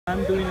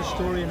I'm doing a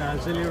story in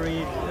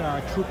auxiliary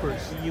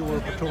troopers. You were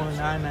patrolling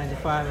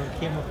I-95 and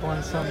came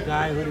upon some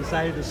guy who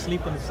decided to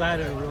sleep on the side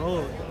of the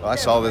road. Well, I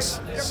saw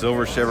this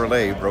silver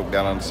Chevrolet broke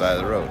down on the side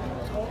of the road.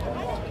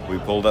 We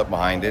pulled up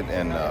behind it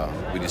and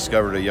we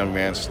discovered a young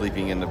man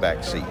sleeping in the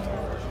back seat.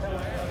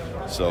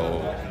 So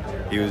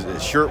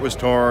his shirt was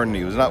torn,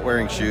 he was not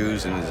wearing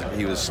shoes, and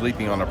he was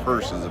sleeping on a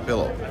purse as a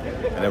pillow.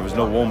 And there was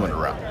no woman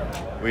around.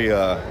 We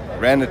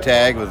ran the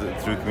tag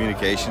through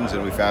communications,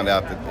 and we found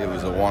out that it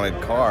was a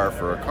wanted car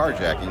for a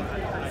carjacking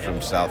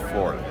from South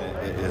Florida.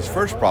 His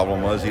first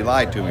problem was he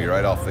lied to me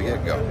right off the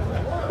get-go.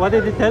 What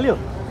did he tell you?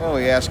 Well,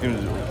 we asked him,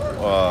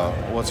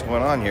 what's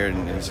going on here?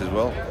 And he says,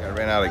 well, I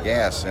ran out of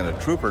gas, and a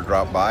trooper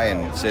dropped by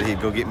and said he'd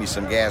go get me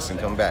some gas and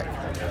come back.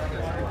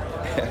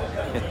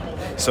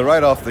 So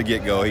right off the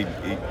get-go, he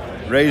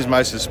raised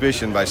my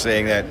suspicion by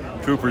saying that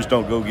troopers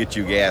don't go get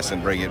you gas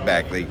and bring it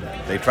back.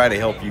 They try to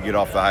help you get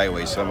off the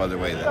highway some other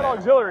way than that.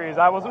 Auxiliaries,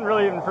 I wasn't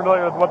really even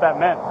familiar with what that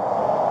meant.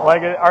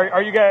 Like,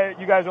 are you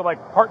guys are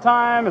like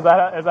part-time? Is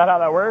that how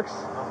that works?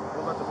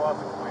 We'll let the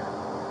boss explain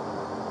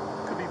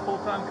it. Could be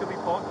full-time, could be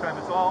part-time.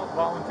 It's all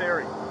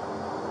voluntary.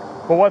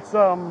 But what's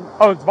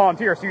it's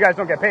volunteer, so you guys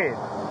don't get paid.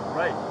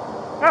 Right.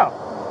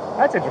 Oh,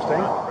 that's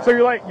interesting. So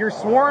you're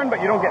sworn,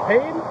 but you don't get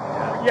paid?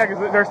 Yeah,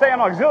 because they're saying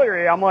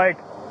auxiliary. I'm like,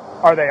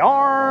 are they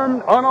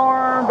armed,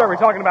 unarmed? Are we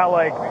talking about,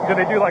 like, do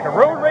they do like a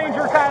road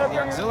ranger kind of thing?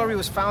 The auxiliary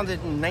was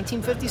founded in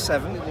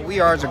 1957. What we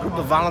are is a group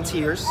of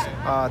volunteers,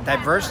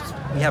 diverse.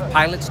 We have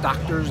pilots,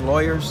 doctors,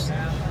 lawyers,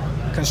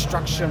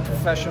 construction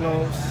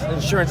professionals,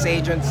 insurance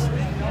agents,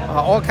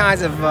 all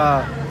kinds of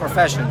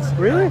professions.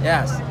 Really?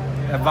 Yes.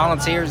 We have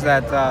volunteers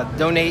that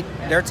donate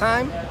their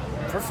time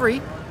for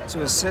free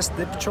to assist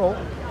the patrol,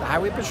 the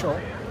highway patrol,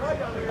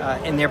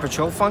 in their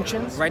patrol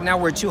functions. Right now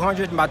we're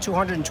about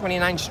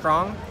 229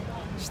 strong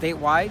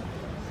statewide,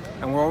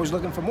 and we're always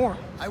looking for more.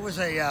 I was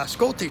a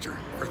school teacher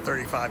for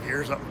 35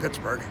 years up in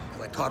Pittsburgh.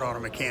 I taught auto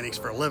mechanics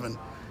for a living,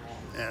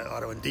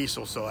 auto and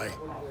diesel, so I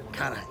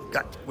kind of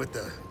got with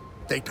the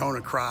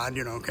Daytona crowd,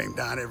 came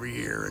down every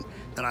year, and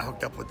then I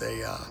hooked up with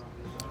a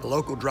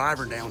local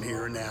driver down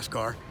here in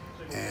NASCAR,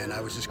 and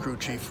I was his crew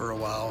chief for a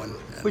while. And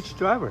Which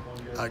driver?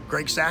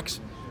 Greg Sachs.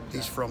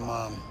 He's from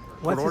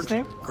What's his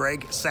name?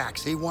 Greg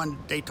Sachs. He won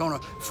Daytona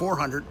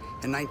 400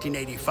 in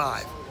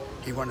 1985.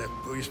 He won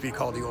what used to be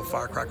called the old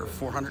Firecracker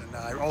 400. And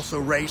I also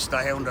raced.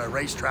 I owned a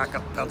racetrack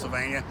up in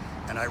Pennsylvania,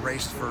 and I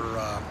raced for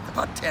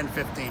about 10,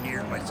 15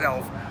 years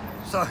myself.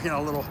 So, I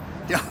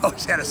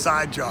always had a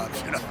side jobs,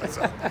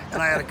 So,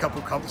 and I had a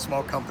couple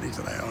small companies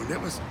that I owned. It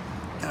was,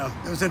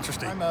 it was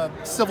interesting. I'm a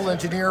civil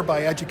engineer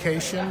by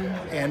education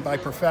and by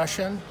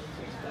profession,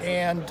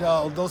 and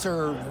those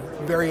are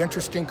very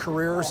interesting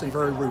careers and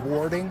very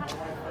rewarding.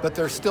 But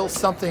there's still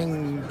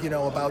something,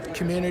 about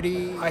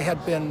community. I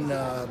had been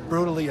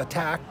brutally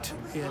attacked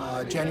in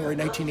January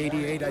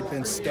 1988. I'd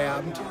been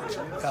stabbed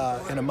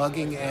in a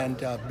mugging and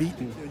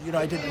beaten.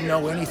 I didn't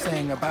know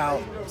anything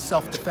about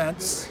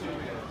self-defense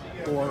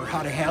or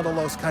how to handle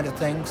those kind of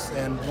things.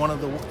 And one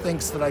of the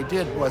things that I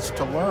did was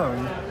to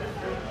learn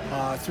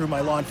through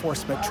my law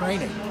enforcement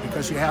training,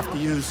 because you have to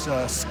use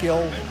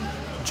skill,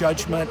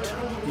 judgment,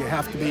 you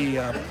have to be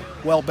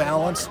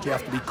well-balanced, you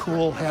have to be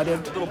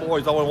cool-headed. Little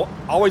boys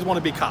always want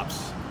to be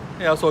cops.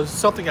 So it's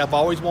something I've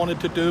always wanted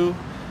to do.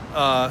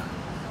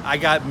 I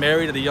got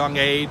married at a young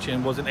age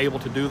and wasn't able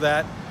to do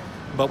that.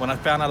 But when I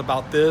found out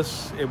about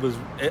this, it was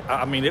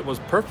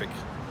perfect.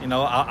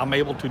 I'm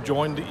able to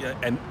join the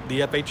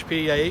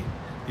FHPA,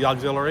 the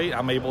auxiliary.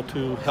 I'm able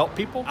to help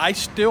people. I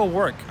still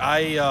work.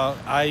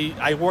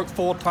 I work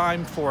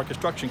full-time for a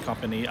construction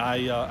company.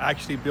 I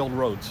actually build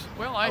roads.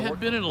 Well, I had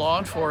been in law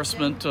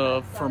enforcement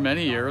for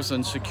many years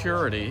and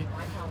security.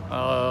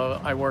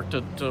 I worked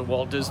at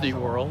Walt Disney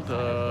World.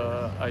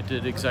 I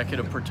did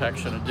executive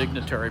protection and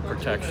dignitary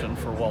protection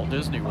for Walt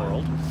Disney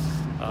World.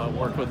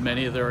 Worked with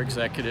many of their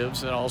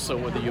executives, and also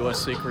with the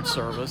U.S. Secret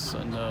Service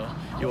and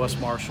U.S.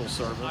 Marshal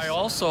Service. I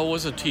also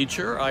was a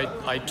teacher.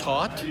 I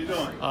taught.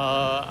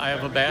 I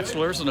have a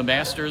bachelor's and a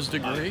master's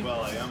degree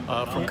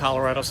from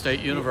Colorado State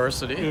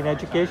University. In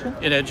education?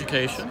 In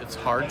education. It's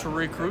hard to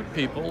recruit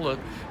people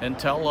and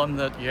tell them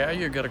that,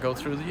 you're going to go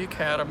through the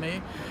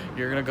academy,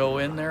 you're going to go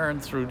in there,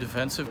 and through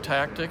defensive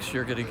tactics,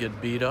 you're going to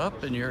get beat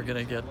up, and you're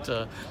going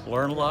to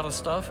learn a lot of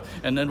stuff,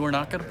 and then we're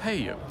not going to pay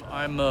you.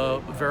 I'm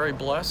very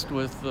blessed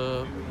with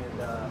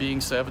being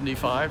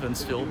 75 and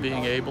still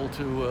being able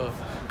to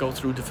go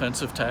through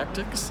defensive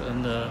tactics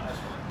and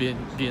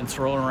being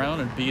thrown around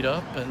and beat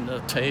up and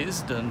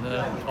tased and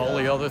all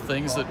the other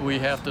things that we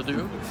have to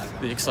do,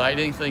 the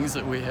exciting things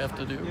that we have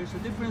to do. There's a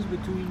difference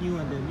between you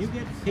and them. You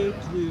get paid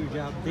to do your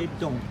job, they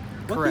don't.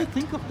 What Correct. do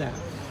you think of that?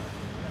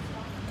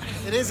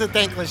 It is a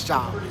thankless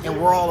job, and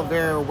we're all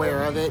very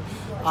aware of it.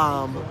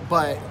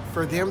 But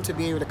for them to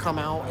be able to come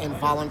out and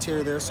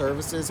volunteer their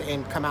services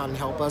and come out and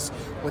help us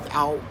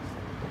without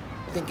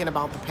thinking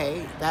about the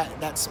pay,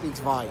 that speaks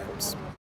volumes.